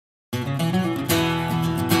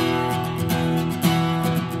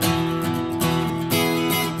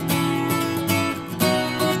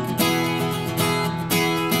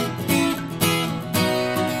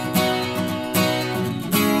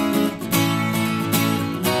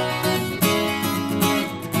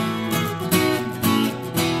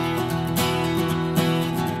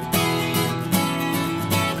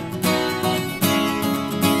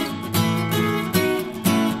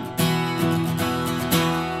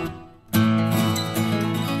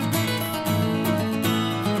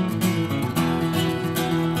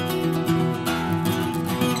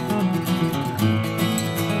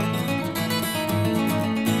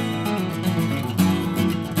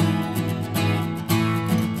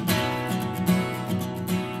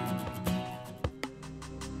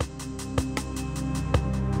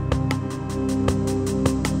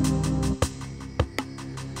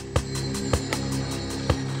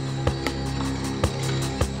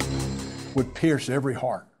would pierce every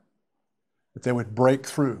heart, that they would break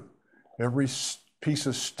through every piece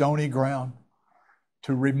of stony ground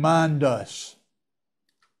to remind us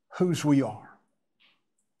whose we are.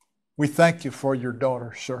 We thank you for your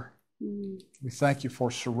daughter, sir. We thank you for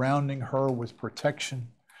surrounding her with protection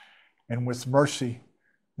and with mercy,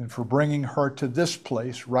 and for bringing her to this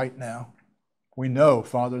place right now. We know,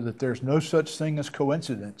 Father, that there's no such thing as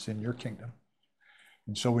coincidence in your kingdom.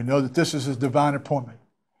 And so we know that this is a divine appointment,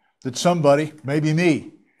 that somebody, maybe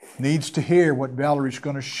me, needs to hear what Valerie's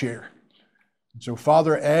going to share. And so,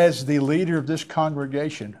 Father, as the leader of this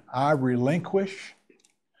congregation, I relinquish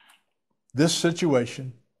this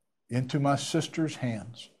situation into my sister's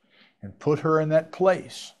hands and put her in that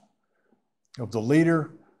place of the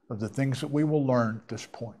leader of the things that we will learn at this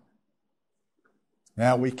point.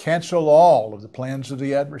 Now we cancel all of the plans of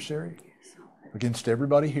the adversary against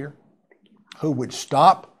everybody here who would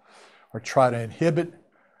stop or try to inhibit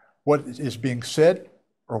what is being said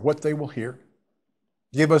or what they will hear.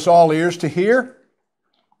 Give us all ears to hear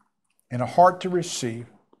and a heart to receive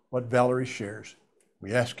what Valerie shares.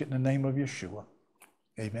 We ask it in the name of Yeshua.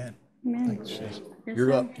 Amen. Amen. Thanks, sis.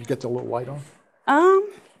 You're up. You get the little light on?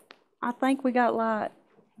 I think we got light.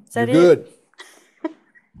 Is You're that good. It?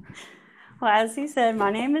 Well, as he said,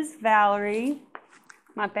 my name is Valerie.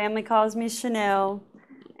 My family calls me Chanel.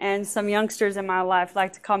 And some youngsters in my life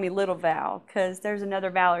like to call me Little Val because there's another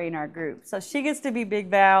Valerie in our group. So she gets to be Big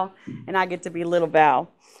Val and I get to be Little Val.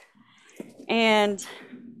 And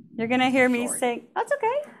you're going to hear me say, that's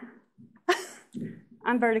okay.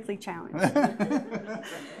 I'm vertically challenged.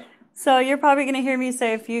 So you're probably going to hear me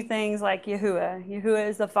say a few things like Yahuwah. Yahuwah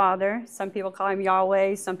is the Father. Some people call him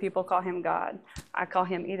Yahweh. Some people call him God. I call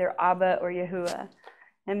him either Abba or Yahuwah.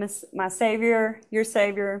 And my Savior, your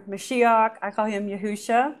Savior, Mashiach, I call him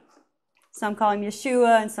Yahusha. Some call him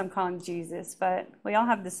Yeshua and some call him Jesus. But we all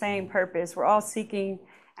have the same purpose. We're all seeking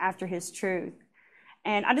after his truth.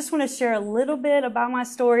 And I just want to share a little bit about my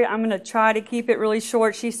story. I'm going to try to keep it really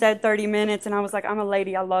short. She said 30 minutes, and I was like, I'm a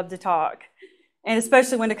lady. I love to talk. And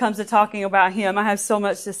especially when it comes to talking about him, I have so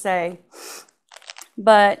much to say.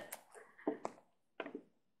 But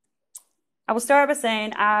I will start by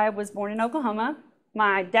saying I was born in Oklahoma.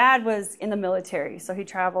 My dad was in the military, so he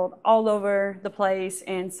traveled all over the place.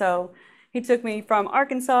 And so he took me from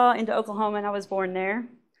Arkansas into Oklahoma, and I was born there.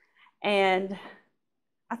 And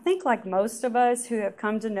I think like most of us who have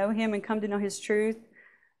come to know him and come to know his truth,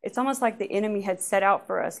 it's almost like the enemy had set out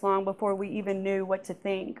for us long before we even knew what to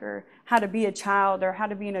think or how to be a child or how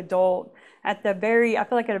to be an adult. I feel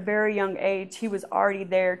like at a very young age, he was already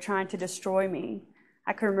there trying to destroy me.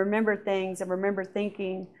 I can remember things and remember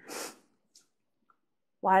thinking,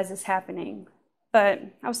 why is this happening? But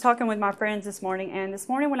I was talking with my friends this morning, and this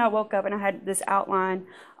morning when I woke up and I had this outline,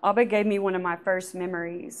 Abba gave me one of my first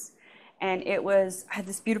memories. And I had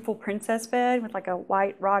this beautiful princess bed with like a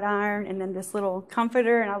white wrought iron and then this little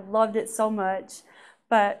comforter, and I loved it so much.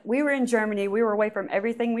 But we were in Germany, we were away from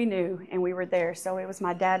everything we knew, and we were there. So it was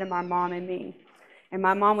my dad and my mom and me. And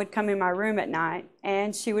my mom would come in my room at night,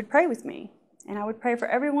 and she would pray with me. And I would pray for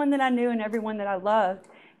everyone that I knew and everyone that I loved.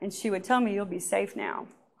 And she would tell me, you'll be safe now.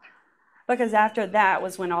 Because after that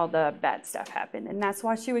was when all the bad stuff happened. And that's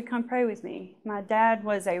why she would come pray with me. My dad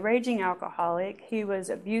was a raging alcoholic. He was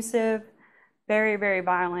abusive, very, very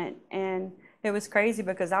violent. And it was crazy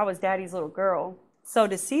because I was daddy's little girl. So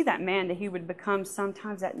to see that man that he would become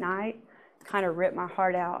sometimes at night kind of ripped my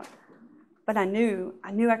heart out. But I knew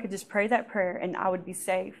I could just pray that prayer and I would be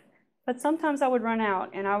safe. But sometimes I would run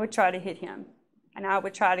out and I would try to hit him. And I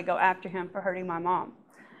would try to go after him for hurting my mom.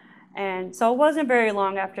 And so it wasn't very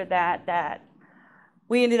long after that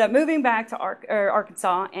we ended up moving back to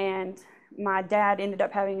Arkansas, and my dad ended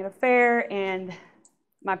up having an affair, and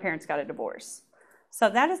my parents got a divorce. So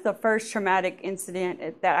that is the first traumatic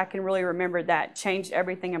incident that I can really remember that changed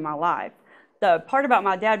everything in my life. The part about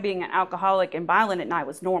my dad being an alcoholic and violent at night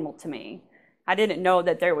was normal to me. I didn't know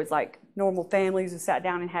that there was like normal families who sat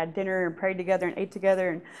down and had dinner and prayed together and ate together.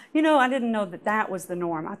 And, I didn't know that was the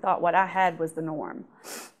norm. I thought what I had was the norm.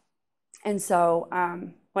 And so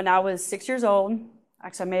when I was 6 years old,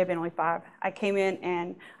 actually I may have been only 5, I came in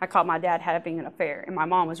and I caught my dad having an affair, and my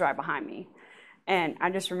mom was right behind me. And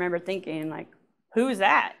I just remember thinking, like, who's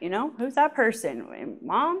that? Who's that person? And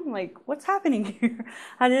Mom, like, what's happening here?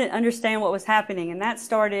 I didn't understand what was happening, and that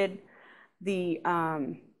started the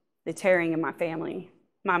tearing in my family.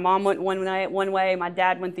 My mom went one way, my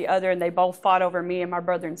dad went the other, and they both fought over me and my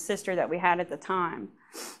brother and sister that we had at the time.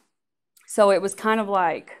 So it was kind of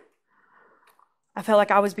like, I felt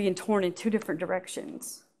like I was being torn in 2 different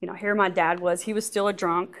directions. Here my dad was, he was still a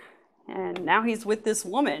drunk, and now he's with this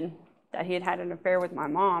woman that he had had an affair with my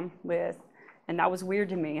mom with, and that was weird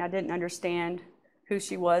to me. I didn't understand who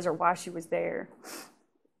she was or why she was there.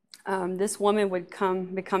 This woman would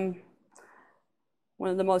become one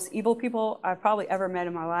of the most evil people I've probably ever met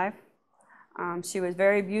in my life. She was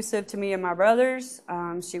very abusive to me and my brothers.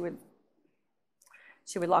 She would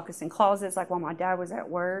lock us in closets, like while my dad was at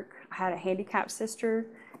work. I had a handicapped sister.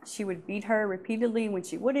 She would beat her repeatedly when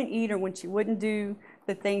she wouldn't eat or when she wouldn't do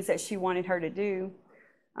the things that she wanted her to do.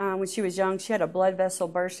 When she was young, she had a blood vessel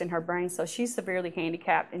burst in her brain, so she's severely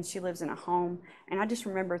handicapped, and she lives in a home. And I just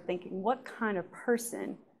remember thinking, what kind of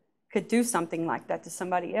person could do something like that to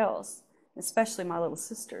somebody else, especially my little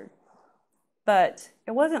sister? But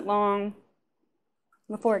it wasn't long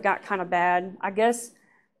before it got kind of bad. I guess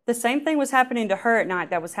the same thing was happening to her at night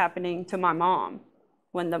that was happening to my mom.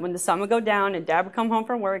 When the sun would go down and Dad would come home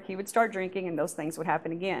from work, he would start drinking, and those things would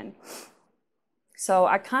happen again. So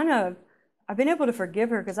I've been able to forgive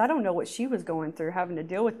her because I don't know what she was going through having to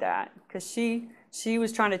deal with that, because she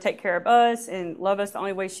was trying to take care of us and love us the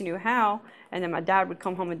only way she knew how, and then my dad would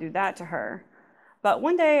come home and do that to her. But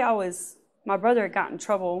one day my brother had gotten in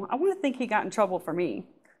trouble. I want to think he got in trouble for me.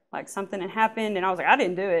 Like something had happened, and I was like, I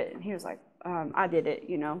didn't do it. And he was like, I did it,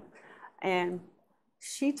 And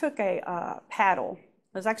she took a paddle.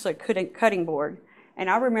 It was actually a cutting board. And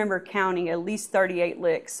I remember counting at least 38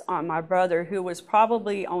 licks on my brother, who was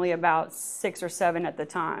probably only about 6 or 7 at the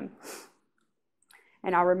time.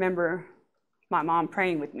 And I remember my mom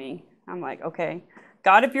praying with me. I'm like, okay,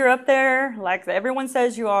 God, if you're up there, like everyone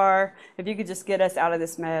says you are, if you could just get us out of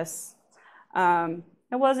this mess.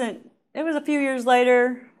 It was a few years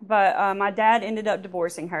later, but my dad ended up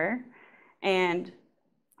divorcing her. And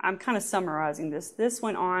I'm kind of summarizing this. This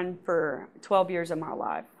went on for 12 years of my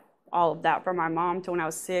life. All of that from my mom to when I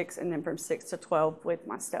was 6, and then from 6 to 12 with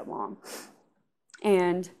my stepmom.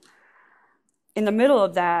 And in the middle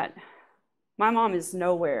of that, my mom is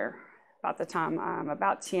nowhere about the time I'm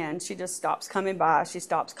about 10. She just stops coming by. She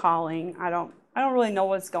stops calling. I don't really know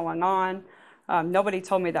what's going on. Nobody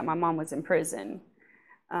told me that my mom was in prison.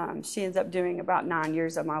 She ends up doing about 9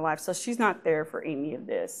 years of my life, so she's not there for any of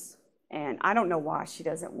this. And I don't know why she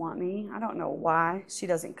doesn't want me. I don't know why she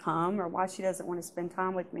doesn't come or why she doesn't want to spend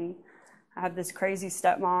time with me. I have this crazy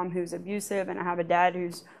stepmom who's abusive, and I have a dad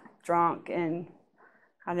who's drunk, and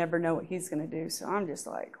I never know what he's going to do. So I'm just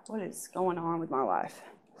like, what is going on with my life?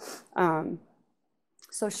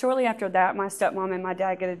 So shortly after that, my stepmom and my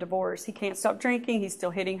dad get a divorce. He can't stop drinking. He's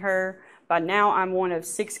still hitting her. By now, I'm one of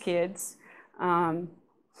 6 kids. And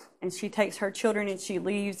she takes her children and she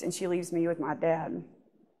leaves me with my dad.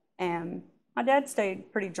 And my dad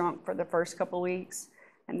stayed pretty drunk for the first couple of weeks,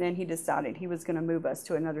 and then he decided he was going to move us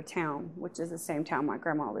to another town, which is the same town my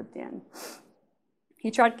grandma lived in.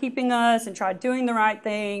 He tried keeping us and tried doing the right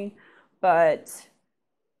thing, but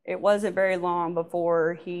it wasn't very long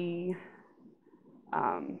before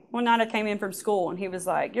one night I came in from school, and he was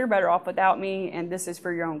like, you're better off without me, and this is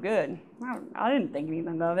for your own good. I didn't think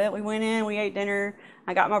anything of it. We went in, we ate dinner.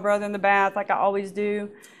 I got my brother in the bath like I always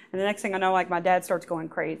do. And the next thing I know, like, my dad starts going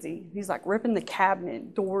crazy. He's like ripping the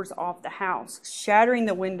cabinet doors off the house, shattering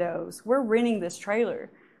the windows. We're renting this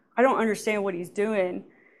trailer. I don't understand what he's doing.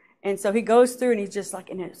 And so he goes through, and he's just like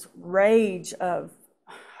in this rage of,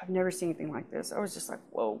 I've never seen anything like this. I was just like,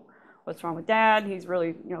 whoa, what's wrong with Dad? He's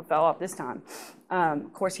really, fell off this time.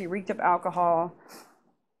 Of course, he reeked of alcohol.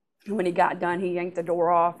 And when he got done, he yanked the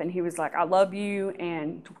door off, and he was like, I love you,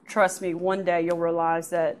 and trust me, one day you'll realize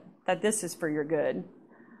that this is for your good.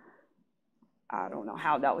 I don't know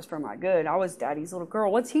how that was for my good. I was Daddy's little girl.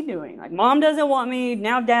 What's he doing? Like, Mom doesn't want me.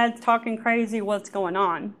 Now Dad's talking crazy. What's going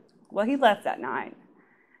on? Well, he left that night.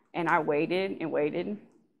 And I waited and waited.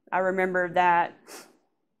 I remember that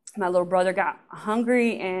my little brother got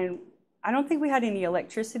hungry, and I don't think we had any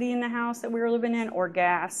electricity in the house that we were living in or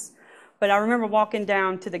gas. But I remember walking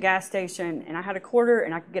down to the gas station, and I had a quarter,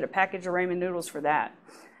 and I could get a package of ramen noodles for that.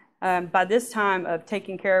 By this time of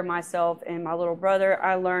taking care of myself and my little brother,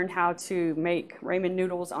 I learned how to make ramen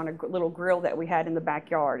noodles on a little grill that we had in the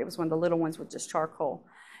backyard. It was one of the little ones with just charcoal.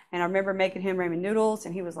 And I remember making him ramen noodles,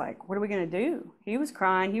 and he was like, what are we going to do? He was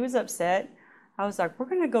crying. He was upset. I was like, we're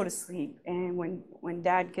going to go to sleep. And when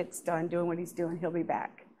Dad gets done doing what he's doing, he'll be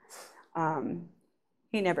back.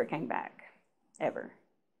 He never came back, ever.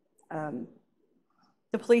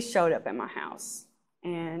 The police showed up at my house,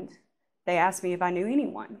 and they asked me if I knew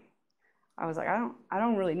anyone. I was like, I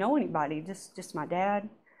don't really know anybody, just my dad,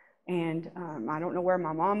 and I don't know where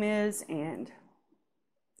my mom is. And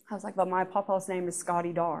I was like, but my papa's name is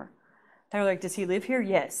Scotty Dar. They were like, does he live here?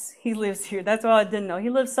 Yes, he lives here. That's all I didn't know. He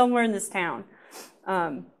lives somewhere in this town.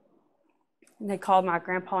 And they called my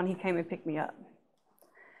grandpa, and he came and picked me up.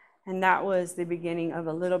 And that was the beginning of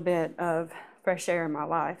a little bit of fresh air in my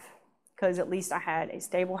life, because at least I had a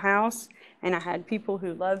stable house and I had people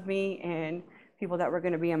who loved me and people that were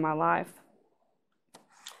going to be in my life.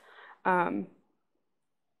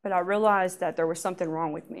 But I realized that there was something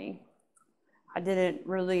wrong with me. I didn't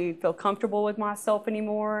really feel comfortable with myself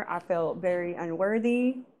anymore. I felt very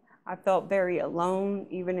unworthy. I felt very alone,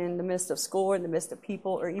 even in the midst of school, in the midst of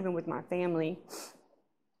people, or even with my family.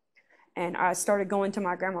 And I started going to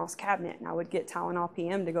my grandma's cabinet, and I would get Tylenol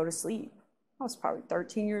PM to go to sleep. I was probably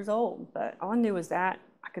 13 years old, but all I knew was that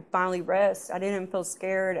I could finally rest. I didn't feel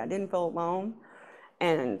scared. I didn't feel alone.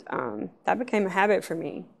 And that became a habit for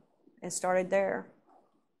me. It started there.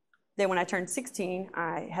 Then when I turned 16,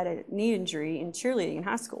 I had a knee injury in cheerleading in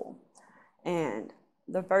high school. And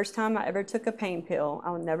the first time I ever took a pain pill,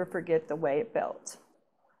 I'll never forget the way it felt.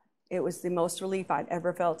 It was the most relief I'd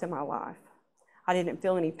ever felt in my life. I didn't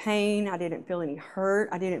feel any pain. I didn't feel any hurt.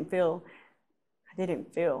 I didn't feel,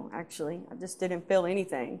 actually. I just didn't feel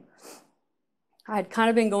anything. I had kind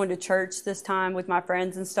of been going to church this time with my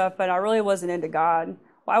friends and stuff, but I really wasn't into God.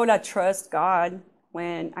 Why would I trust God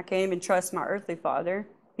when I can't even trust my earthly father?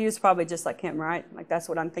 He was probably just like him, right? Like, that's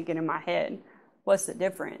what I'm thinking in my head. What's the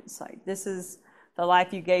difference? Like, this is the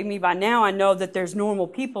life you gave me. By now, I know that there's normal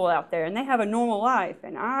people out there, and they have a normal life,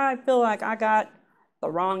 and I feel like I got the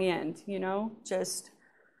wrong end, you know? Just,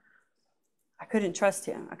 I couldn't trust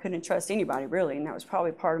him. I couldn't trust anybody, really, and that was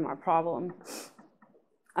probably part of my problem.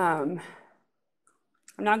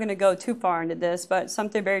 I'm not going to go too far into this, but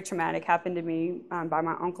something very traumatic happened to me by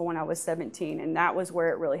my uncle when I was 17, and that was where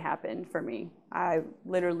it really happened for me. I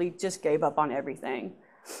literally just gave up on everything.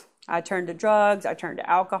 I turned to drugs. I turned to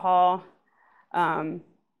alcohol. I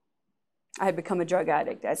had become a drug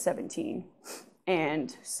addict at 17.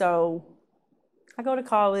 And so I go to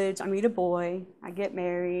college. I meet a boy. I get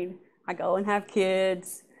married. I go and have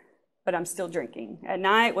kids, but I'm still drinking. At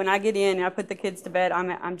night, when I get in and I put the kids to bed,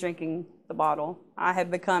 I'm drinking the bottle. I have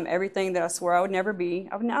become everything that I swore I would never be.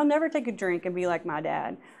 I'll never take a drink and be like my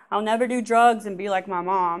dad. I'll never do drugs and be like my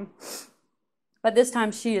mom. But this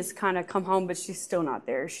time she has kind of come home, but she's still not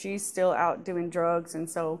there. She's still out doing drugs, and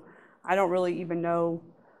so I don't really even know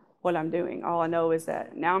what I'm doing. All I know is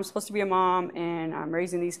that now I'm supposed to be a mom, and I'm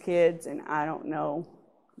raising these kids, and I don't know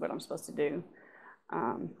what I'm supposed to do.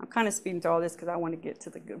 I'm kind of speeding through all this because I want to get to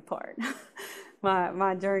the good part.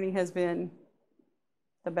 My journey has been,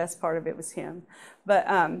 the best part of it was him. But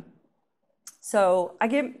so I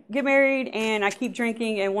get married, and I keep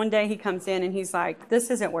drinking, and one day he comes in, and he's like, this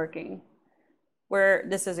isn't working.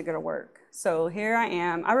 This isn't going to work. So here I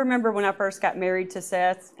am. I remember when I first got married to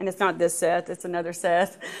Seth, and it's not this Seth, it's another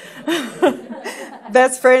Seth.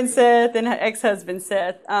 Best friend Seth and ex-husband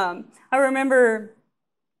Seth. I remember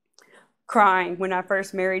crying when I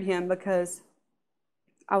first married him because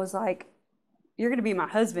I was like, you're going to be my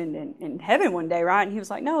husband in heaven one day, right? And he was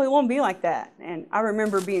like, no, it won't be like that. And I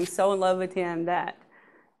remember being so in love with him that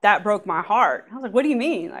broke my heart. I was like, what do you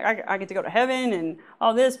mean? Like, I get to go to heaven and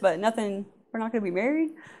all this, but nothing, we're not going to be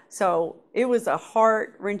married? So it was a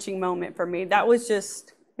heart-wrenching moment for me. That was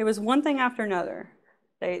just, it was one thing after another.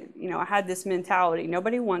 I had this mentality,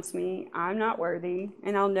 nobody wants me, I'm not worthy,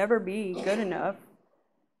 and I'll never be good enough.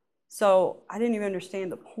 So I didn't even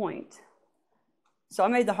understand the point. So I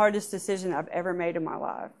made the hardest decision I've ever made in my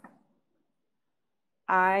life.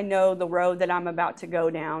 I know the road that I'm about to go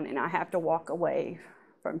down, and I have to walk away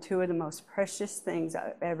from two of the most precious things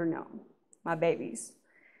I've ever known, my babies.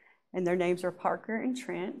 And their names are Parker and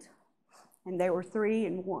Trent, and they were 3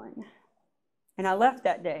 and 1. And I left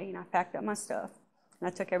that day, and I packed up my stuff, and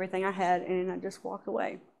I took everything I had, and I just walked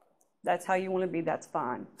away. That's how you want to be, that's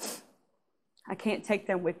fine. I can't take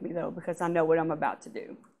them with me, though, because I know what I'm about to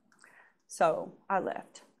do. So I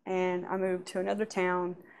left, and I moved to another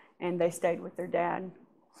town, and they stayed with their dad.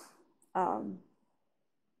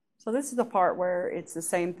 So this is the part where it's the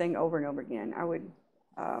same thing over and over again. I would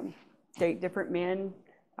date different men.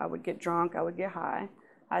 I would get drunk. I would get high.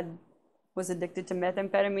 I was addicted to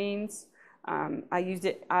methamphetamines. I used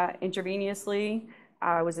it intravenously.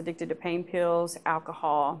 I was addicted to pain pills,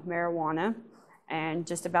 alcohol, marijuana, and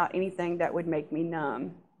just about anything that would make me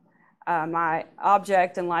numb. My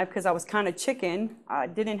object in life, because I was kind of chicken, I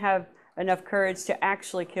didn't have enough courage to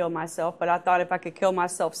actually kill myself, but I thought if I could kill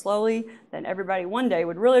myself slowly, then everybody one day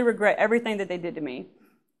would really regret everything that they did to me.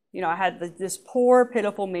 I had this poor,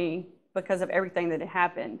 pitiful me because of everything that had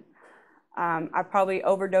happened. I probably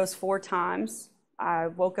overdosed 4 times. I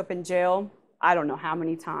woke up in jail, I don't know how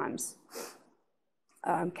many times.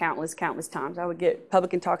 Countless times. I would get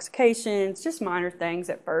public intoxications, just minor things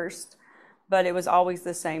at first. but it was always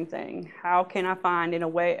the same thing. How can I find a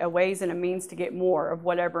ways and a means to get more of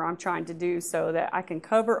whatever I'm trying to do so that I can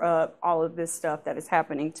cover up all of this stuff that is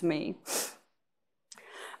happening to me?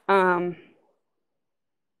 Then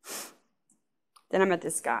I met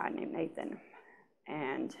this guy named Nathan.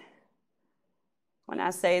 And when I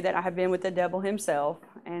say that I have been with the devil himself,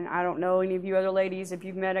 and I don't know any of you other ladies, if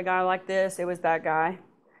you've met a guy like this, it was that guy.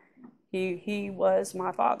 He was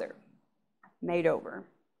my father, made over.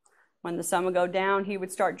 When the sun would go down, he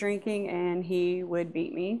would start drinking and he would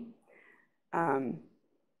beat me.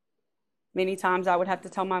 Many times I would have to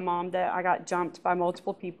tell my mom that I got jumped by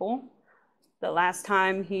multiple people. The last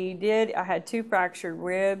time he did, I had 2 fractured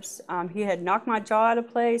ribs. He had knocked my jaw out of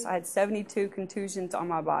place. I had 72 contusions on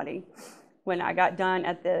my body. When I got done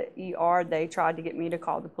at the ER, they tried to get me to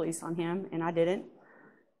call the police on him, and I didn't,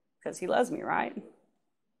 because he loves me, right?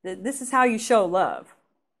 This is how you show love.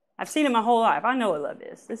 I've seen it my whole life. I know what love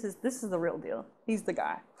is. This is the real deal. He's the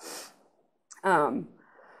guy.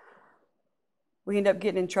 We end up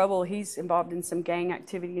getting in trouble. He's involved in some gang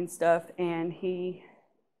activity and stuff, and he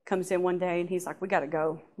comes in one day and he's like, we got to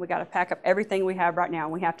go. We got to pack up everything we have right now,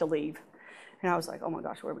 and we have to leave. And I was like, oh my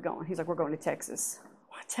gosh, where are we going? He's like, we're going to Texas.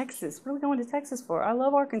 What, Texas? What are we going to Texas for? I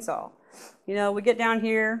love Arkansas. You know, we get down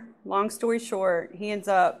here, long story short, he ends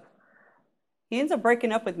up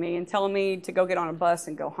breaking up with me and telling me to go get on a bus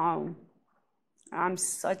and go home. I'm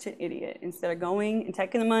such an idiot. Instead of going and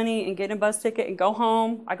taking the money and getting a bus ticket and go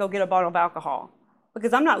home, I go get a bottle of alcohol.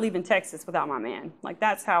 Because I'm not leaving Texas without my man. Like,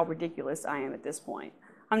 that's how ridiculous I am at this point.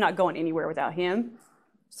 I'm not going anywhere without him.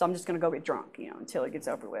 So I'm just going to go get drunk, until it gets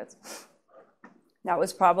over with. That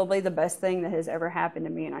was probably the best thing that has ever happened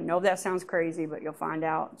to me. And I know that sounds crazy, but you'll find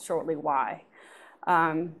out shortly why.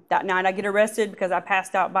 That night I get arrested because I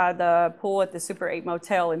passed out by the pool at the Super 8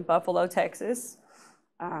 Motel in Buffalo, Texas.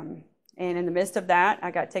 And in the midst of that,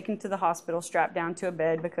 I got taken to the hospital, strapped down to a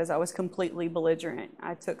bed because I was completely belligerent.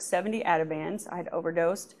 I took 70 Ativans. I had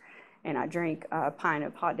overdosed, and I drank a pint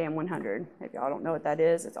of Hot Damn 100. If y'all don't know what that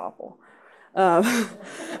is, it's awful.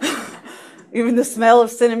 Even the smell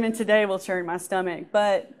of cinnamon today will churn my stomach.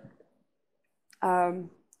 But I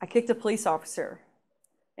kicked a police officer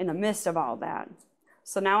in the midst of all that.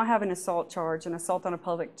 So now I have an assault charge, an assault on a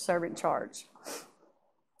public servant charge.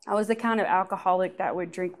 I was the kind of alcoholic that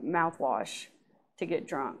would drink mouthwash to get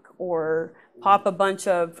drunk, or pop a bunch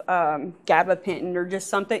of gabapentin, or just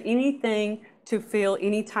something, anything to feel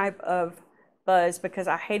any type of buzz, because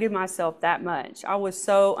I hated myself that much. I was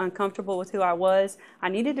so uncomfortable with who I was. I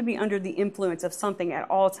needed to be under the influence of something at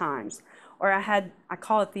all times. Or I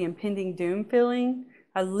call it the impending doom feeling.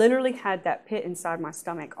 I literally had that pit inside my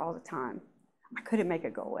stomach all the time. I couldn't make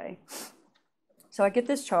it go away. So I get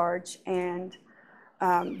this charge, and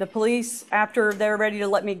the police, after they were ready to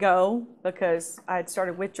let me go, because I had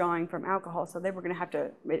started withdrawing from alcohol, so they were going to have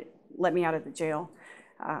to let me out of the jail.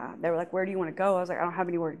 They were like, where do you want to go? I was like, I don't have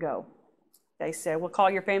anywhere to go. They said, well, call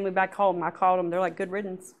your family back home. I called them. They're like, good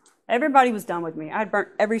riddance. Everybody was done with me. I had burnt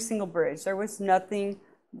every single bridge. There was nothing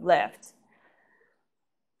left.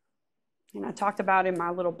 And I talked about in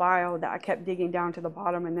my little bio that I kept digging down to the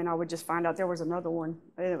bottom, and then I would just find out there was another one.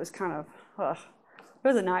 And it was kind of, it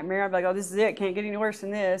was a nightmare. I'd be like, oh, this is it. Can't get any worse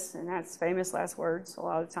than this. And that's famous last words a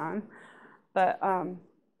lot of the time. But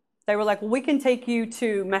they were like, well, we can take you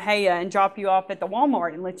to Mahia and drop you off at the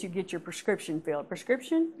Walmart and let you get your prescription filled.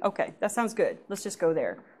 Prescription? Okay, that sounds good. Let's just go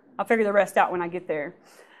there. I'll figure the rest out when I get there.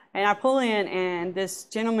 And I pull in, and this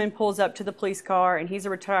gentleman pulls up to the police car, and he's a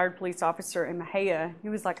retired police officer in Mahia. He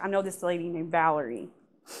was like, I know this lady named Valerie.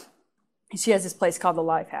 And she has this place called the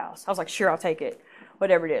Lifehouse. I was like, sure, I'll take it.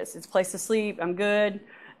 Whatever it is. It's a place to sleep. I'm good.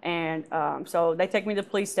 And so they take me to the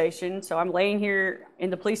police station. So I'm laying here in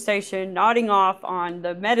the police station, nodding off on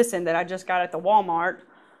the medicine that I just got at the Walmart.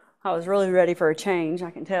 I was really ready for a change,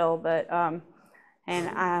 I can tell. But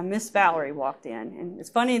and Miss Valerie walked in. And it's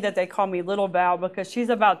funny that they call me Little Val, because she's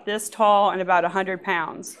about this tall and about 100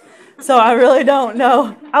 pounds. So I really don't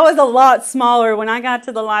know. I was a lot smaller. When I got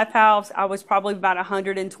to the Lifehouse, I was probably about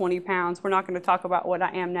 120 pounds. We're not going to talk about what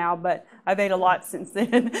I am now, but I've ate a lot since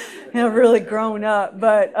then. I've really grown up.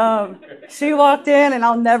 But she walked in, and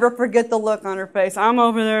I'll never forget the look on her face. I'm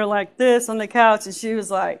over there like this on the couch, and she was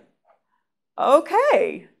like,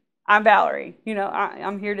 okay, I'm Valerie.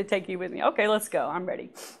 I'm here to take you with me. Okay, let's go. I'm ready.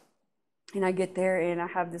 And I get there, and I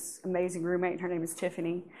have this amazing roommate, and her name is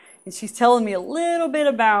Tiffany. And she's telling me a little bit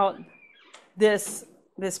about this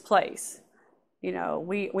place.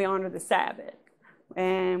 We honor the Sabbath.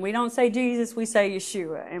 And we don't say Jesus, we say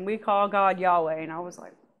Yeshua. And we call God Yahweh. And I was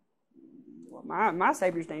like, well, my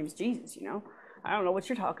Savior's name is Jesus, I don't know what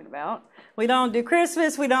you're talking about. We don't do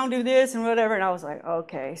Christmas, we don't do this and whatever. And I was like,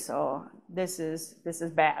 okay, so this is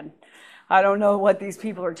bad. I don't know what these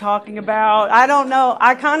people are talking about. I don't know.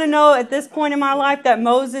 I kind of know at this point in my life that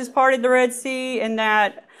Moses parted the Red Sea and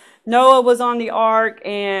that Noah was on the ark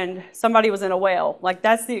and somebody was in a whale. Like,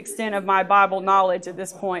 that's the extent of my Bible knowledge at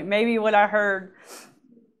this point. Maybe what I heard,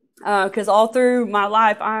 because all through my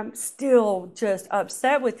life, I'm still just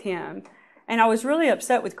upset with him. And I was really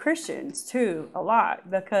upset with Christians, too, a lot,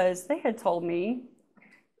 because they had told me,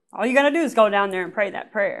 all you got to do is go down there and pray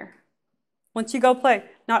that prayer. Once you go play,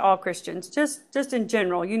 not all Christians, just in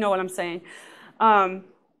general, you know what I'm saying.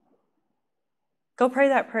 Go pray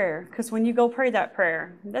that prayer, because when you go pray that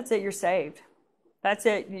prayer, that's it, you're saved. That's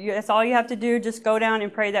it. That's all you have to do, just go down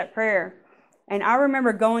and pray that prayer. And I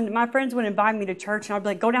remember my friends would invite me to church, and I'd be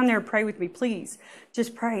like, go down there and pray with me, please.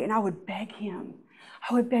 Just pray. And I would beg him.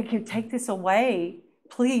 Take this away.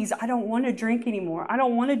 Please, I don't want to drink anymore. I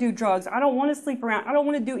don't want to do drugs. I don't want to sleep around. I don't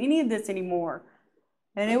want to do any of this anymore.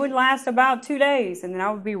 And it would last about 2 days, and then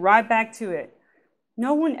I would be right back to it.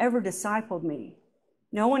 No one ever discipled me.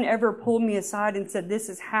 No one ever pulled me aside and said, this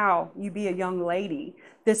is how you be a young lady.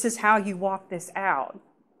 This is how you walk this out.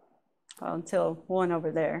 Well, until one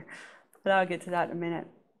over there. But I'll get to that in a minute.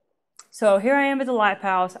 So here I am at the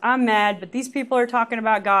Lighthouse. I'm mad, but these people are talking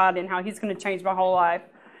about God and how he's going to change my whole life.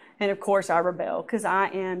 And of course I rebel, because I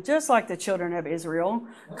am just like the children of Israel,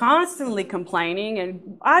 constantly complaining,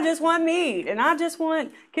 and I just want meat, and I just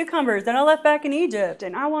want cucumbers that I left back in Egypt,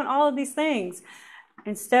 and I want all of these things.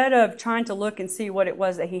 Instead of trying to look and see what it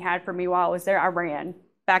was that he had for me while I was there, I ran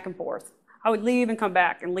back and forth. I would leave and come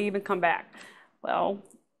back and leave and come back. Well,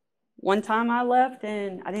 one time I left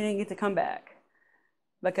and I didn't get to come back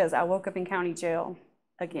because I woke up in county jail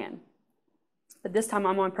again. But this time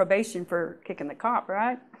I'm on probation for kicking the cop,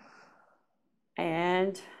 right?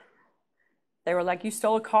 And they were like, you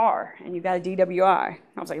stole a car and you got a DWI.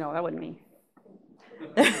 I was like, no, that wasn't me.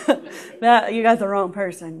 You got the wrong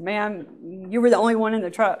person. Man, you were the only one in the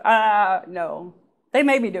truck. No. They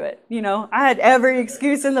made me do it. You know, I had every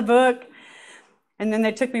excuse in the book. And then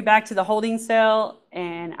they took me back to the holding cell,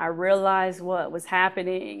 and I realized what was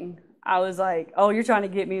happening. I was like, oh, you're trying to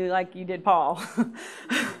get me like you did Paul.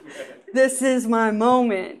 This is my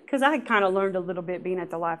moment. Because I had kind of learned a little bit being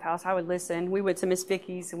at the Lifehouse. I would listen. We went to Miss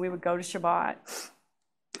Vicky's, and we would go to Shabbat.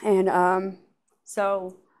 And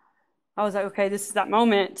so I was like, okay, this is that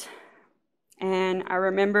moment. And I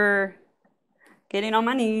remember getting on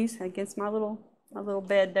my knees against my little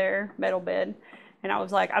bed there, metal bed. And I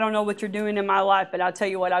was like, I don't know what you're doing in my life, but I'll tell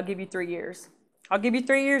you what, I'll give you 3 years. I'll give you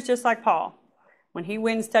 3 years just like Paul. When he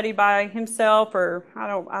went and studied by himself, or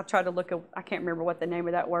I tried to look at, I can't remember what the name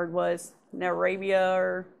of that word was, Arabia,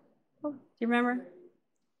 or, do you remember?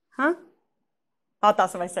 Huh? I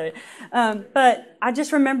thought somebody said it. But I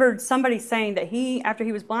just remembered somebody saying that after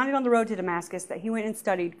he was blinded on the road to Damascus, that he went and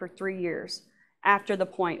studied for 3 years after the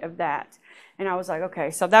point of that. And I was like,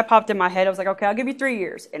 okay, so that popped in my head. I was like, okay, I'll give you 3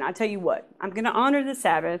 years. And I tell you what, I'm going to honor the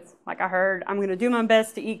Sabbath, like I heard. I'm going to do my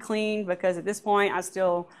best to eat clean, because at this point, I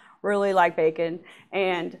still really like bacon.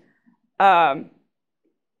 And I'm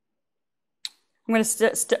going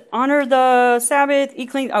to honor the Sabbath,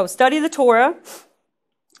 eat clean, study the Torah.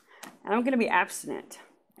 And I'm going to be abstinent.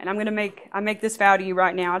 And I make this vow to you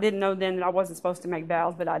right now. I didn't know then that I wasn't supposed to make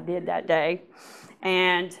vows, but I did that day.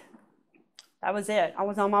 And that was it. I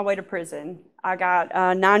was on my way to prison. I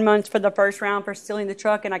got 9 months for the first round for stealing the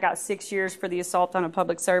truck, and I got 6 years for the assault on a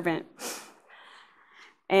public servant.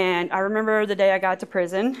 And I remember the day I got to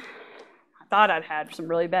prison. I thought I'd had some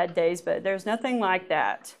really bad days, but there's nothing like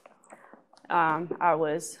that. I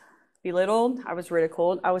was belittled. I was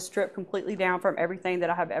ridiculed. I was stripped completely down from everything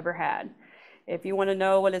that I have ever had. If you want to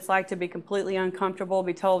know what it's like to be completely uncomfortable,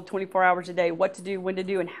 be told 24 hours a day what to do, when to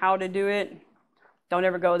do, and how to do it, don't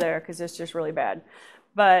ever go there, because it's just really bad.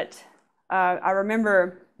 But I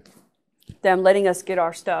remember them letting us get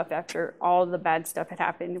our stuff after all the bad stuff had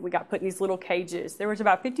happened. We got put in these little cages. There was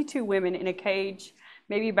about 52 women in a cage,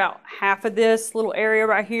 maybe about half of this little area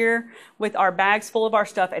right here, with our bags full of our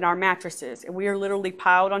stuff and our mattresses. And we are literally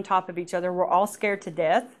piled on top of each other. We're all scared to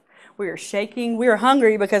death. We are shaking. We are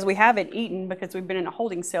hungry because we haven't eaten, because we've been in a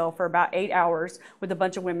holding cell for about 8 hours with a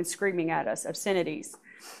bunch of women screaming at us obscenities.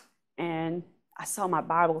 And I saw my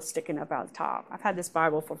Bible sticking up out the top. I've had this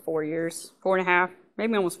Bible for 4 years, 4.5,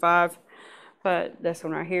 maybe almost 5. But this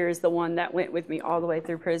one right here is the one that went with me all the way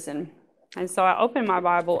through prison. And so I opened my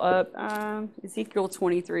Bible up, Ezekiel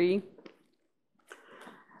 23.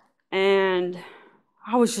 And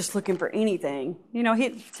I was just looking for anything. You know,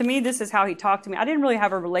 to me, this is how he talked to me. I didn't really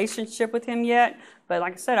have a relationship with him yet. But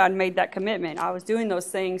like I said, I'd made that commitment. I was doing those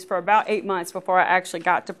things for about 8 months before I actually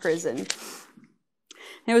got to prison.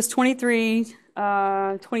 It was 23,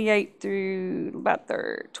 28 through about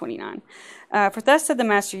 29. For thus said the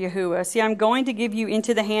Master Yahuwah, see, I'm going to give you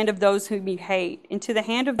into the hand of those whom you hate, into the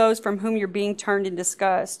hand of those from whom you're being turned in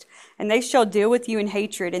disgust. And they shall deal with you in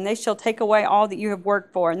hatred, and they shall take away all that you have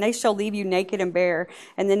worked for, and they shall leave you naked and bare,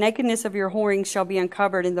 and the nakedness of your whorings shall be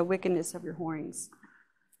uncovered, and the wickedness of your whorings.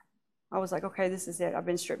 I was like, okay, this is it. I've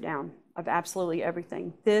been stripped down of absolutely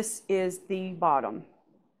everything. This is the bottom.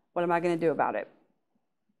 What am I going to do about it?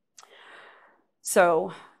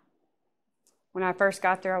 So when I first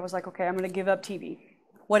got there, I was like, okay, I'm going to give up TV.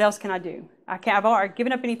 What else can I do? I've already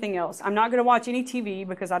given up anything else. I'm not going to watch any TV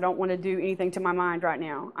because I don't want to do anything to my mind right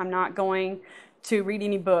now. I'm not going to read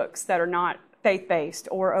any books that are not faith-based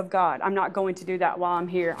or of God. I'm not going to do that while I'm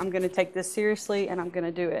here. I'm going to take this seriously, and I'm going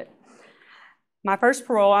to do it. My first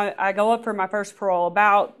parole, I go up for my first parole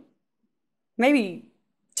about maybe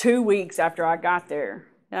 2 weeks after I got there.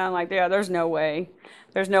 And I'm like, yeah, there's no way.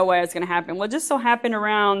 There's no way it's going to happen. Well, it just so happened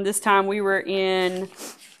around this time we were in,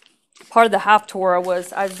 part of the Haftorah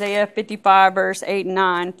was Isaiah 55, verse 8 and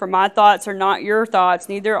 9. For my thoughts are not your thoughts,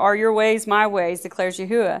 neither are your ways my ways, declares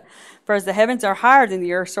Yahuwah. For as the heavens are higher than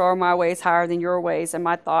the earth, so are my ways higher than your ways, and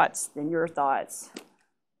my thoughts than your thoughts.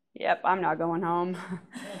 Yep, I'm not going home.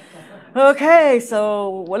 Okay,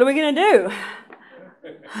 so what are we going to do?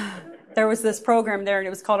 There was this program there, and it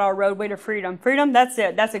was called Our Roadway to Freedom. Freedom, that's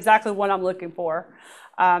it. That's exactly what I'm looking for.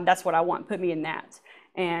 That's what I want. Put me in that.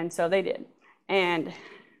 And so they did. And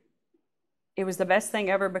it was the best thing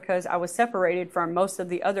ever because I was separated from most of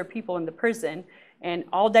the other people in the prison. And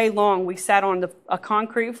all day long, we sat on a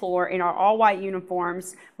concrete floor in our all-white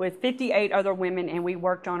uniforms with 58 other women, and we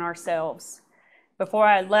worked on ourselves. Before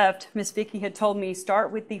I left, Miss Vicki had told me,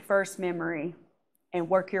 start with the first memory and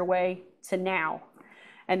work your way to now.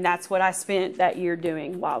 And that's what I spent that year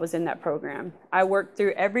doing while I was in that program. I worked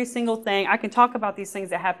through every single thing. I can talk about these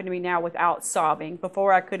things that happen to me now without sobbing.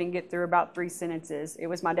 Before, I couldn't get through about 3 sentences. It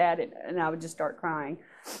was my dad, and I would just start crying.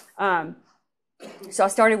 So I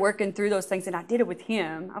started working through those things, and I did it with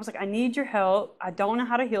him. I was like, I need your help. I don't know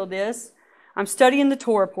how to heal this. I'm studying the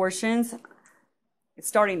Torah portions. It's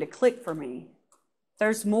starting to click for me.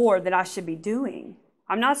 There's more that I should be doing.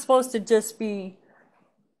 I'm not supposed to just be...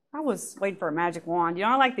 I was waiting for a magic wand. You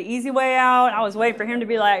know, like the easy way out. I was waiting for him to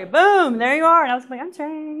be like, boom, there you are. And I was like, I'm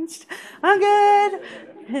changed. I'm good.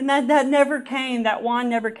 And that never came. That wand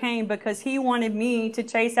never came because he wanted me to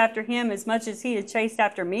chase after him as much as he had chased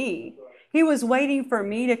after me. He was waiting for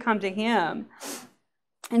me to come to him.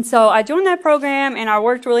 And so I joined that program, and I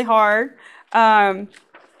worked really hard. I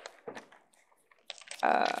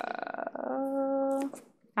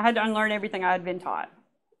had to unlearn everything I had been taught.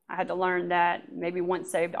 I had to learn that maybe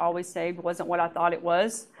once saved, always saved wasn't what I thought it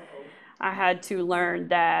was. I had to learn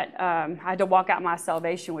that I had to walk out my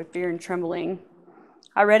salvation with fear and trembling.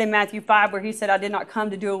 I read in Matthew 5 where he said, I did not come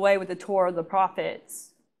to do away with the Torah of the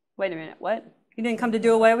prophets. Wait a minute, what? He didn't come to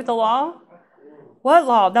do away with the law? What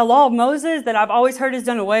law? The law of Moses that I've always heard is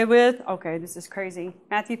done away with? Okay, this is crazy.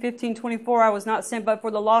 Matthew 15:24, I was not sent but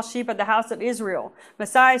for the lost sheep of the house of Israel.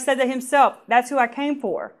 Messiah said that himself, that's who I came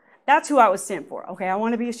for. That's who I was sent for. Okay, I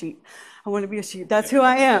want to be a sheep. I want to be a sheep. That's who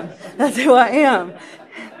I am. That's who I am.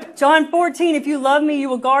 John 14, if you love me, you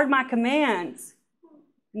will guard my commands.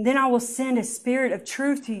 And then I will send a spirit of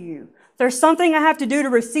truth to you. There's something I have to do to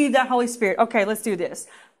receive that Holy Spirit. Okay, let's do this.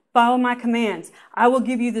 Follow my commands. I will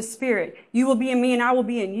give you the Spirit. You will be in me and I will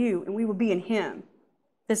be in you, and we will be in him.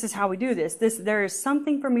 This is how we do this. There is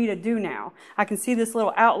something for me to do now. I can see this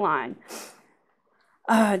little outline.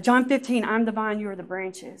 John 15, I'm the vine, you are the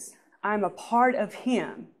branches. I'm a part of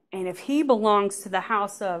him. And if he belongs to the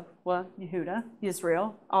house of, Yehuda,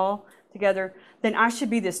 Israel, all together, then I should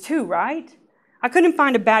be this too, right? I couldn't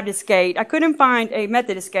find a Baptist gate. I couldn't find a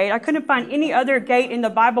Methodist gate. I couldn't find any other gate in the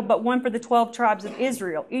Bible but one for the 12 tribes of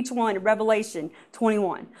Israel, each one in Revelation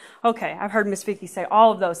 21. Okay, I've heard Miss Vicki say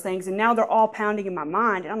all of those things, and now they're all pounding in my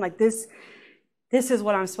mind. And I'm like, this is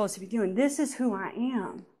what I'm supposed to be doing. This is who I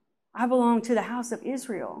am. I belong to the house of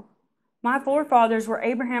Israel. My forefathers were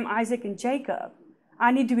Abraham, Isaac, and Jacob.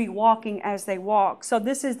 I need to be walking as they walk. So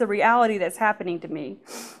this is the reality that's happening to me.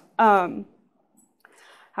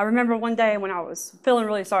 I remember one day when I was feeling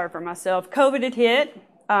really sorry for myself, COVID had hit.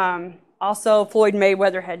 Also, Floyd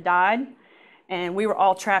Mayweather had died, and we were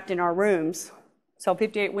all trapped in our rooms. So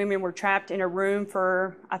 58 women were trapped in a room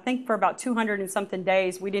for about 200 and something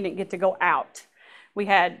days. We didn't get to go out. We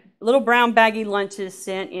had little brown baggy lunches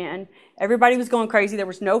sent in. Everybody was going crazy. There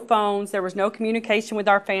was no phones. There was no communication with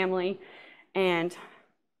our family. And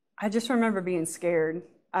I just remember being scared.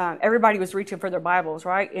 everybody was reaching for their Bibles,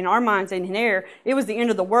 right? In our minds in there, it was the end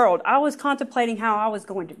of the world. I was contemplating how I was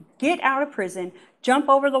going to get out of prison, jump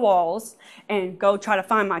over the walls, and go try to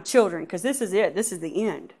find my children, because this is it. This is the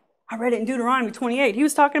end. I read it in Deuteronomy 28. He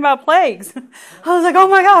was talking about plagues. I was like, oh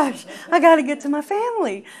my gosh, I got to get to my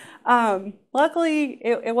family. Luckily,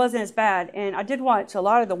 it wasn't as bad. And I did watch a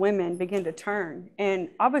lot of the women begin to turn. And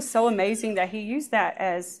I was so amazing that he used that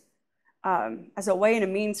as a way and a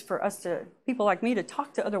means for us to, people like me, to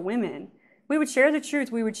talk to other women. We would share the truth.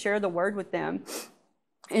 We would share the word with them.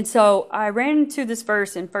 And so I ran into this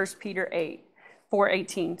verse in 1 Peter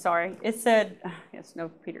 4:18, sorry. It said,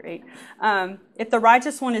 Peter 8. If the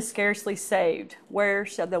righteous one is scarcely saved, where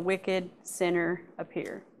shall the wicked sinner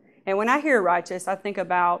appear? And when I hear righteous, I think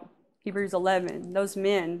about Hebrews 11, those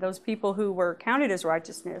men, those people who were counted as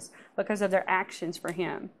righteousness because of their actions for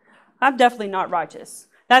him. I'm definitely not righteous.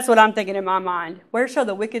 That's what I'm thinking in my mind. Where shall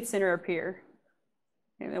the wicked sinner appear?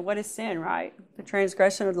 And what is sin, right? The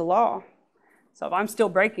transgression of the law. So if I'm still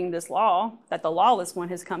breaking this law that the lawless one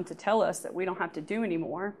has come to tell us that we don't have to do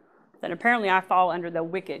anymore, then apparently I fall under the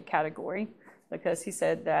wicked category, because he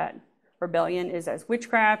said that rebellion is as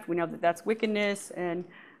witchcraft. We know that that's wickedness. And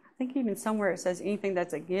I think even somewhere it says anything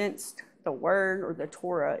that's against the word or the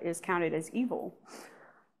Torah is counted as evil.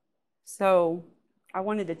 So I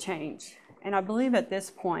wanted to change. And I believe at this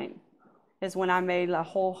point is when I made a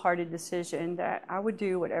wholehearted decision that I would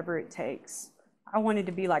do whatever it takes. I wanted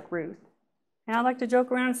to be like Ruth. And I like to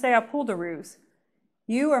joke around and say, I pulled a Ruth.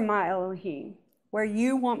 You are my Elohim. Where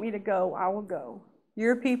you want me to go, I will go.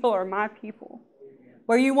 Your people are my people.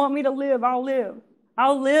 Where you want me to live, I'll live.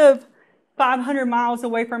 I'll live 500 miles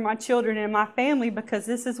away from my children and my family because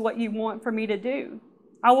this is what you want for me to do.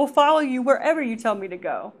 I will follow you wherever you tell me to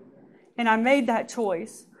go. And I made that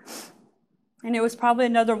choice. And it was probably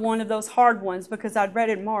another one of those hard ones, because I'd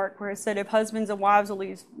read in Mark where it said, if husbands and wives will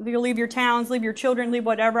leave your towns, leave your children, leave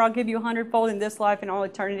whatever, I'll give you 100-fold in this life and all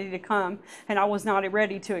eternity to come. And I was not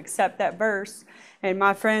ready to accept that verse. And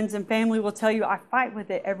my friends and family will tell you I fight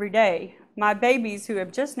with it every day. My babies, who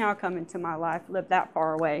have just now come into my life, live that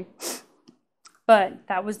far away. But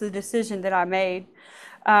that was the decision that I made.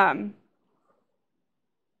 So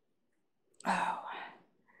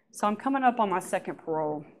I'm coming up on my second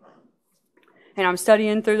parole. And I'm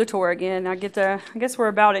studying through the Torah again. I guess we're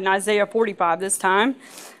about in Isaiah 45 this time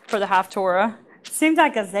for the Haftorah. It seems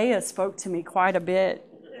like Isaiah spoke to me quite a bit.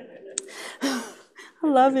 I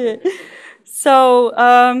love it. So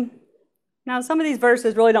now some of these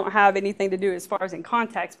verses really don't have anything to do as far as in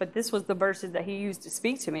context, but this was the verses that he used to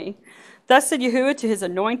speak to me. Thus said Yahuwah to his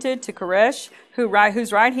anointed, to Koresh,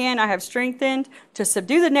 whose right hand I have strengthened, to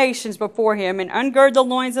subdue the nations before him and ungird the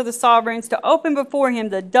loins of the sovereigns, to open before him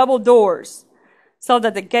the double doors, so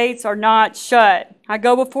that the gates are not shut. I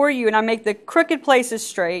go before you, and I make the crooked places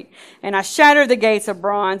straight, and I shatter the gates of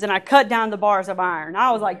bronze, and I cut down the bars of iron.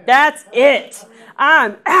 I was like, that's it.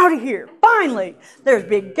 I'm out of here. Finally. There's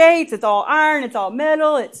big gates. It's all iron. It's all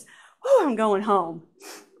metal. I'm going home.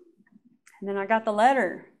 And then I got the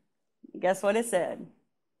letter. Guess what it said?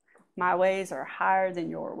 My ways are higher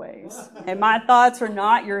than your ways, and my thoughts are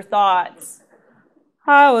not your thoughts.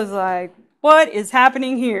 I was like, what is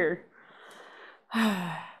happening here?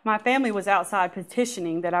 My family was outside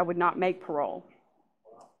petitioning that I would not make parole.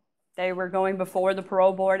 They were going before the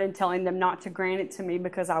parole board and telling them not to grant it to me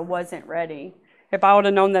because I wasn't ready. If I would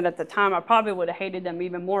have known that at the time, I probably would have hated them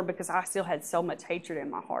even more, because I still had so much hatred in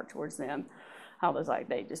my heart towards them. I was like,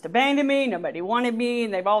 they just abandoned me, nobody wanted me,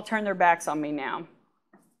 and they've all turned their backs on me now.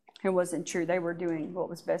 It wasn't true. They were doing what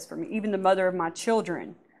was best for me. Even the mother of my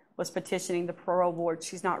children was petitioning the parole board.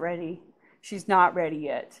 She's not ready. She's not ready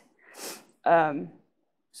yet.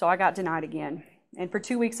 So I got denied again. And for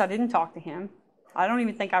 2 weeks, I didn't talk to him. I don't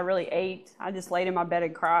even think I really ate. I just laid in my bed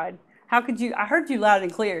and cried. How could you? I heard you loud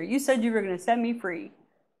and clear. You said you were going to set me free.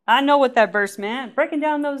 I know what that verse meant. Breaking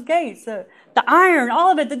down those gates, the iron,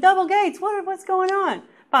 all of it, the double gates. What's going on?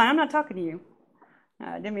 Fine, I'm not talking to you.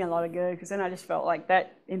 It did me a lot of good, because then I just felt like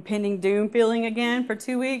that impending doom feeling again for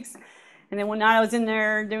 2 weeks. And then one night I was in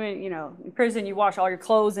there doing, in prison, you wash all your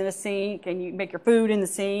clothes in a sink and you make your food in the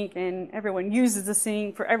sink, and everyone uses the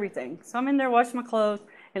sink for everything. So I'm in there washing my clothes,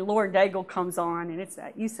 and Lord Daigle comes on, and it's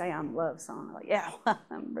that You Say I'm Loved song. I'm like, yeah,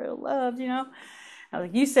 I'm real loved, I was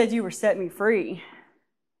like, you said you were setting me free.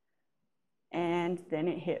 And then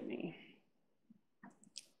it hit me.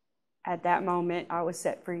 At that moment, I was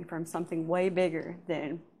set free from something way bigger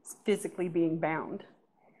than physically being bound.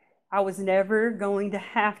 I was never going to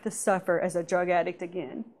have to suffer as a drug addict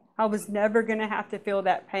again. I was never going to have to feel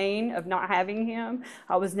that pain of not having him.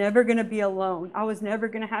 I was never going to be alone. I was never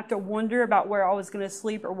going to have to wonder about where I was going to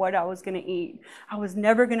sleep or what I was going to eat. I was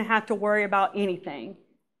never going to have to worry about anything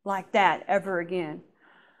like that ever again.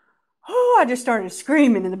 Oh, I just started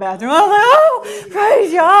screaming in the bathroom. I was like,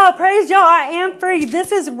 oh, praise y'all, I am free.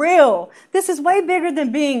 This is real. This is way bigger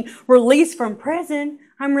than being released from prison.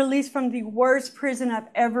 I'm released from the worst prison I've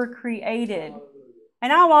ever created.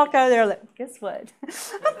 And I walked out of there like, guess what? I'm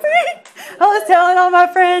free. I was telling all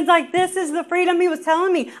my friends, like, this is the freedom he was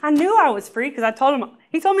telling me. I knew I was free because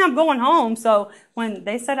he told me I'm going home. So when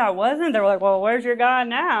they said I wasn't, they were like, well, where's your God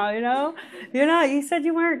now? You said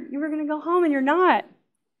you were going to go home and you're not.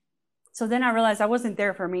 So then I realized I wasn't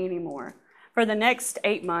there for me anymore. For the next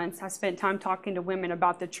 8 months, I spent time talking to women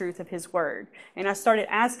about the truth of his word. And I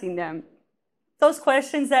started asking them those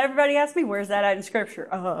questions that everybody asks me, where's that at in Scripture?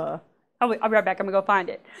 I'll be right back. I'm going to go find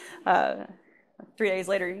it. 3 days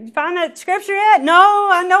later, you find that Scripture yet? No,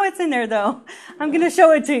 I know it's in there, though. I'm going to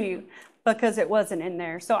show it to you because it wasn't in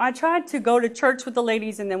there. So I tried to go to church with the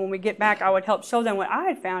ladies, and then when we get back, I would help show them what I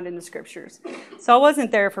had found in the Scriptures. So I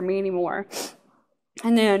wasn't there for me anymore.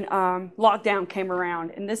 And then lockdown came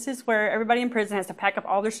around, and this is where everybody in prison has to pack up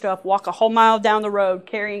all their stuff, walk a whole mile down the road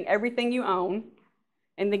carrying everything you own,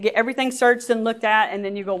 and they get everything searched and looked at, and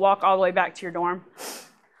then you go walk all the way back to your dorm.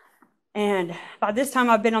 And by this time,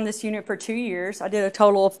 I've been on this unit for 2 years. I did a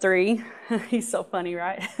total of 3. He's so funny,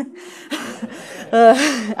 right?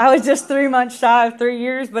 I was just 3 months shy of 3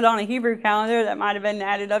 years, but on a Hebrew calendar, that might have been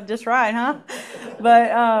added up just right, huh?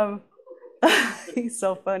 But he's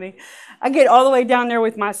so funny. I get all the way down there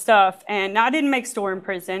with my stuff, and I didn't make store in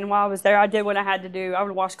prison. While I was there, I did what I had to do. I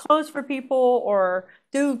would wash clothes for people or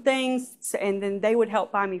do things, and then they would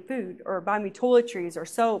help buy me food or buy me toiletries or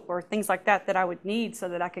soap or things like that that I would need so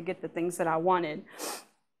that I could get the things that I wanted.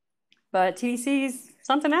 But TDC's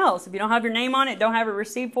something else. If you don't have your name on it, don't have a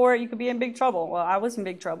receipt for it, you could be in big trouble. Well, I was in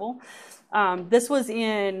big trouble. This was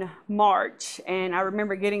in March, and I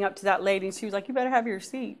remember getting up to that lady, and she was like, you better have your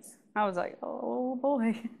receipts. I was like, oh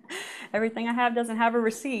boy, everything I have doesn't have a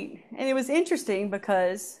receipt. And it was interesting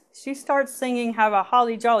because she starts singing Have a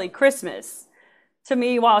Holly Jolly Christmas to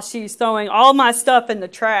me while she's throwing all my stuff in the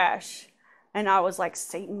trash. And I was like,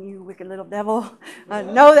 Satan, you wicked little devil, I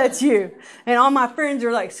know that's you. And all my friends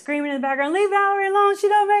are like screaming in the background, leave Valerie alone, she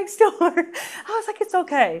don't make store. I was like,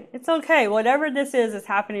 it's okay. Whatever this is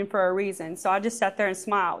happening for a reason. So I just sat there and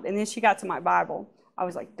smiled. And then she got to my Bible. I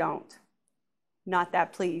was like, don't. Not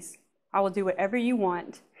that, please. I will do whatever you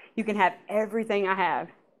want. You can have everything I have.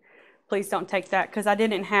 Please don't take that, because I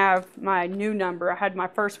didn't have my new number. I had my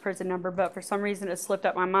first prison number, but for some reason it slipped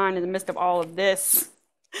up my mind in the midst of all of this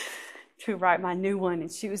to write my new one.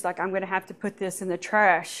 And she was like, I'm going to have to put this in the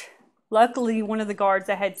trash. Luckily, one of the guards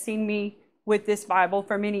that had seen me with this Bible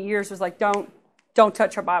for many years was like, don't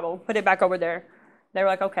touch her Bible. Put it back over there. They were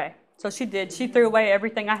like, okay. So she did. She threw away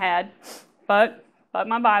everything I had, but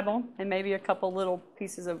my Bible and maybe a couple little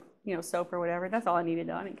pieces of soap or whatever. That's all I needed,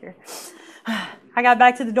 though. I didn't care. I got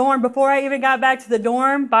back to the dorm. Before I even got back to the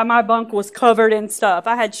dorm, my bunk was covered in stuff.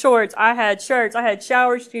 I had shorts, I had shirts, I had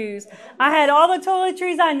shower shoes. I had all the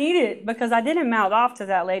toiletries I needed because I didn't mouth off to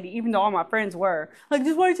that lady, even though all my friends were. Like,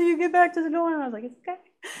 just wait till you get back to the dorm. And I was like, it's okay.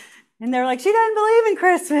 And they're like, she doesn't believe in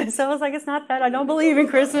Christmas. So I was like, it's not that I don't believe in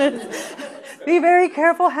Christmas. Be very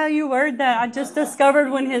careful how you word that. I just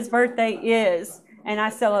discovered when his birthday is, and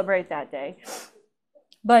I celebrate that day.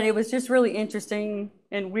 But it was just really interesting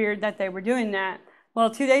and weird that they were doing that.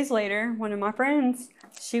 Well, 2 days later, one of my friends,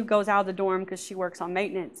 she goes out of the dorm because she works on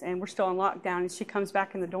maintenance, and we're still in lockdown, and she comes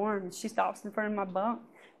back in the dorm, and she stops in front of my bunk.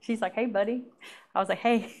 She's like, hey, buddy. I was like,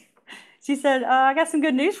 hey. She said, I got some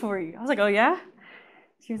good news for you. I was like, oh, yeah?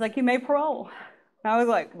 She was like, you made parole. And I was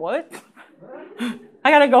like, what?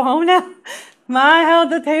 I got to go home now? My, how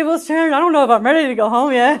the tables turned. I don't know if I'm ready to go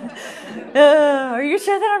home yet. Are you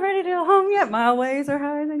sure that I'm ready to go home yet? My ways are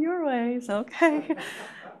higher than your ways. Okay.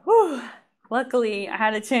 Whew. Luckily, I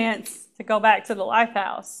had a chance to go back to the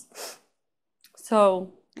Lifehouse.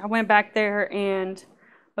 So I went back there, and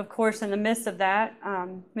of course, in the midst of that,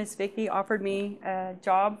 Miss Vicki offered me a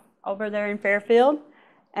job over there in Fairfield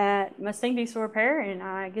at Mustang Diesel Repair, and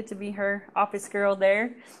I get to be her office girl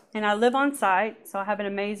there. And I live on site, so I have an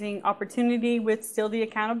amazing opportunity with still the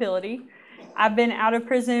accountability. I've been out of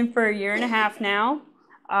prison for 1.5 years now.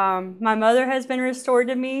 My mother has been restored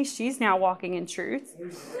to me. She's now walking in truth.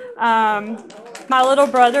 My little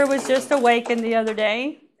brother was just awakened the other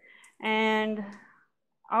day, and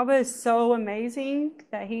I was so amazing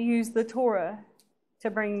that he used the Torah to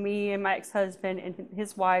bring me and my ex-husband and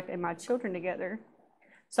his wife and my children together.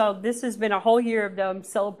 So this has been a whole year of them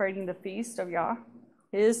celebrating the feast of Yah.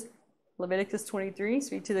 is Leviticus 23.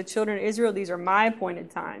 Speak to the children of Israel. These are my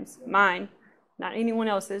appointed times. Mine. Not anyone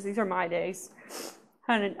else's. These are my days.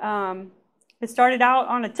 And it started out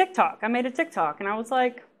on a TikTok. I made a TikTok, and I was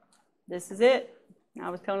like, this is it. And I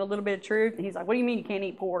was telling a little bit of truth, and he's like, what do you mean you can't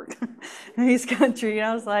eat pork in his country? And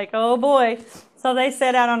I was like, oh boy. So they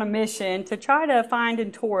set out on a mission to try to find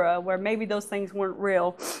in Torah where maybe those things weren't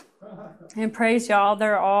real. And praise y'all,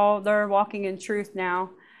 they're walking in truth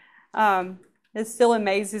now. It still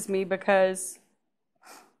amazes me because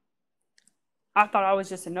I thought I was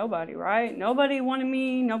just a nobody, right? Nobody wanted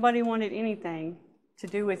me. Nobody wanted anything to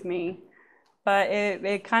do with me. But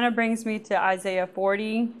it kind of brings me to Isaiah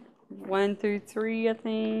 40, 1 through 3, I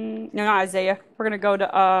think. No, not Isaiah. We're going to go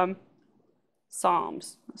to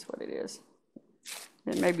Psalms. That's what it is.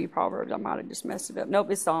 It may be Proverbs. I might have just messed it up.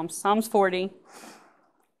 Nope, it's Psalms. Psalms 40.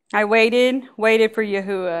 I waited for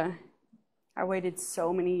Yahuwah. I waited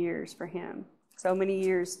so many years for him. So many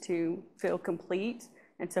years to feel complete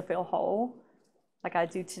and to feel whole, like I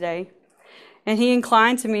do today. And he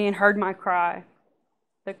inclined to me and heard my cry.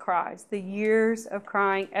 The cries, the years of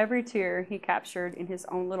crying, every tear he captured in his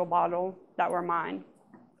own little bottle that were mine.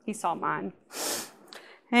 He saw mine.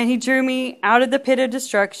 And he drew me out of the pit of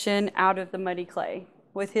destruction, out of the muddy clay.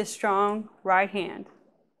 With his strong right hand,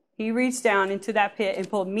 he reached down into that pit and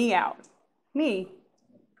pulled me out. Me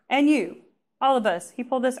and you, all of us. He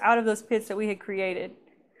pulled us out of those pits that we had created.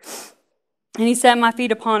 And he set my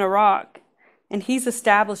feet upon a rock, and he's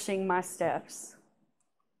establishing my steps.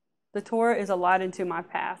 The Torah is a light into my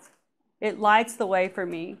path. It lights the way for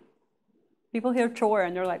me. People hear Torah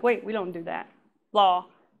and they're like, wait, we don't do that. Law,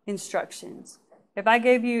 instructions. If I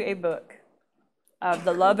gave you a book of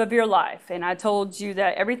the love of your life, and I told you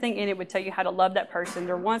that everything in it would tell you how to love that person,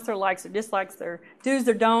 their wants, their likes, their dislikes, their do's,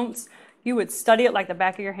 their don'ts, you would study it like the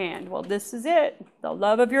back of your hand. Well, this is it. The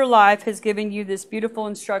love of your life has given you this beautiful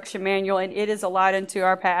instruction manual, and it is a light unto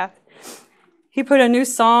our path. He put a new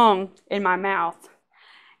song in my mouth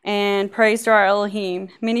and praised our Elohim.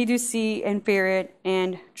 Many do see and fear it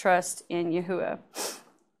and trust in Yahuwah.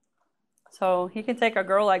 So he can take a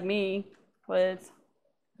girl like me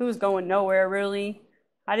who was going nowhere, really.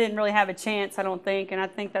 I didn't really have a chance, I don't think, and I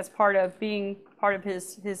think that's part of being part of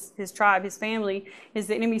his tribe, his family, is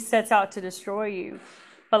the enemy sets out to destroy you.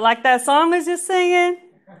 But like that song was just singing,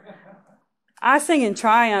 I sing in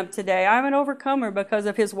triumph today. I'm an overcomer because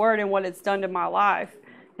of his word and what it's done to my life.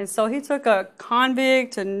 And so he took a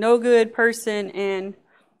convict, a no good person, and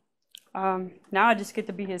now I just get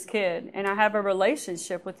to be his kid. And I have a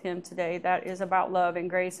relationship with him today that is about love and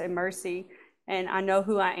grace and mercy. And I know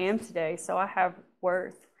who I am today, so I have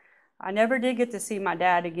worth. I never did get to see my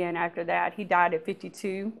dad again after that. He died at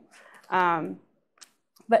 52.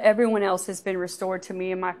 But everyone else has been restored to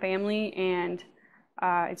me and my family, and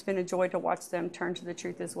it's been a joy to watch them turn to the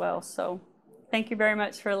truth as well. So thank you very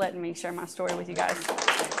much for letting me share my story with you guys.